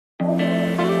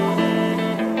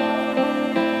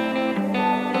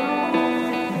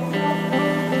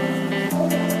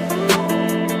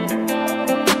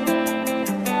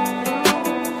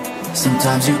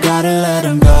Sometimes you gotta let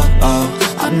them go,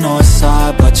 oh. I know it's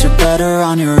hard, but you're better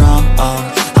on your own,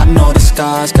 oh. I know the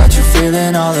scars got you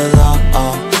feeling all alone,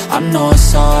 oh. I know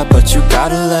it's hard, but you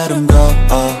gotta let them go,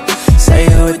 oh. Say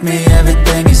it with me,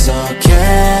 everything is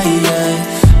okay,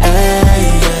 yeah. Hey,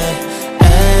 yeah,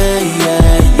 hey,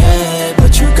 yeah, yeah.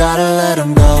 But you gotta let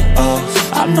them go,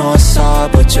 oh. I know it's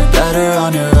hard, but you're better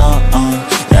on your own,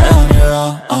 yeah, on your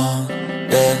own,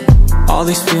 yeah. All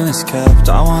these feelings kept,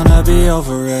 I wanna be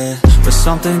over it, but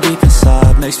something deep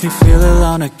inside makes me feel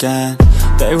alone again.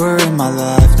 They were in my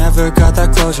life, never got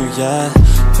that closure yet.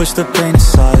 Push the pain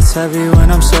aside, it's heavy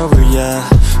when I'm sober, yeah.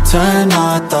 Turn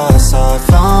my thoughts off,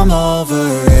 I'm over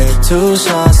it. 2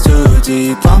 shots too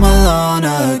deep, I'm alone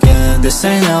again. This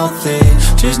ain't healthy,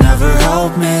 she's never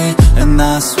helped me, and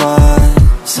that's why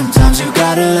sometimes you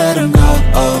gotta let them go,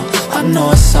 oh. I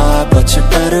know it's hard, but you're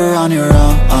better on your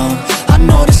own, I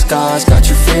know the scars got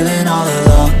you feeling all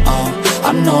alone,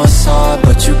 I know it's hard,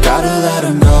 but you gotta let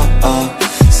them go, oh.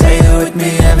 Say it with me,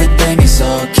 everything is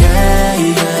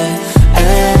okay, yeah.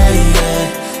 Hey, yeah,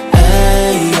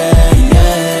 hey, yeah,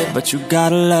 yeah. But you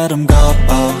gotta let them go,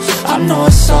 oh. I know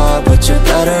it's hard, but you're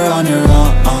better on your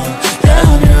own,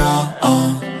 yeah, on your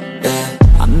own, yeah.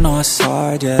 I know it's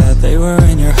hard, yeah, they were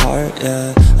in your heart,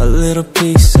 yeah. A little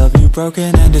piece of you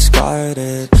broken and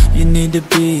discarded. You need to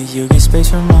be, you get space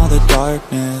from all the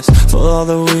darkness. Pull all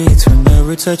the weeds from the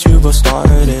roots that you both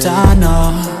started. And I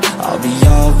know I'll be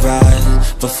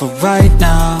alright, but for right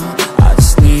now I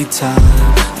just need time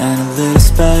and a little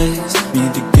space.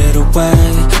 Need to get away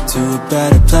to a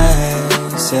better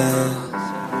place, yeah.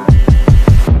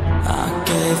 I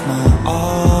gave my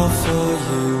all for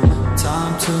you,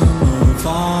 time to move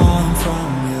on from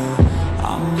you.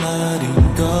 I'm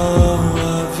letting go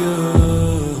of you.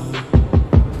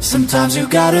 Sometimes you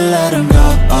gotta let them go,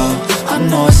 oh. I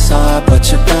know it's hard,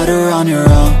 but you're better on your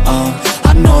own,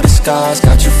 I know the scars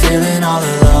got you feeling all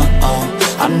alone,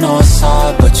 I know it's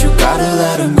hard, but you gotta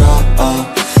let them go,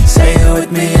 oh. Say it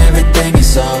with me, everything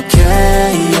is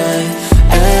okay, yeah.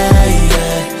 Hey,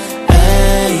 yeah,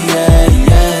 hey, yeah,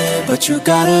 yeah. But you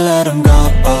gotta let them go,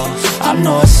 oh. I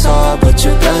know it's hard, but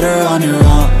you're better on your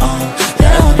own,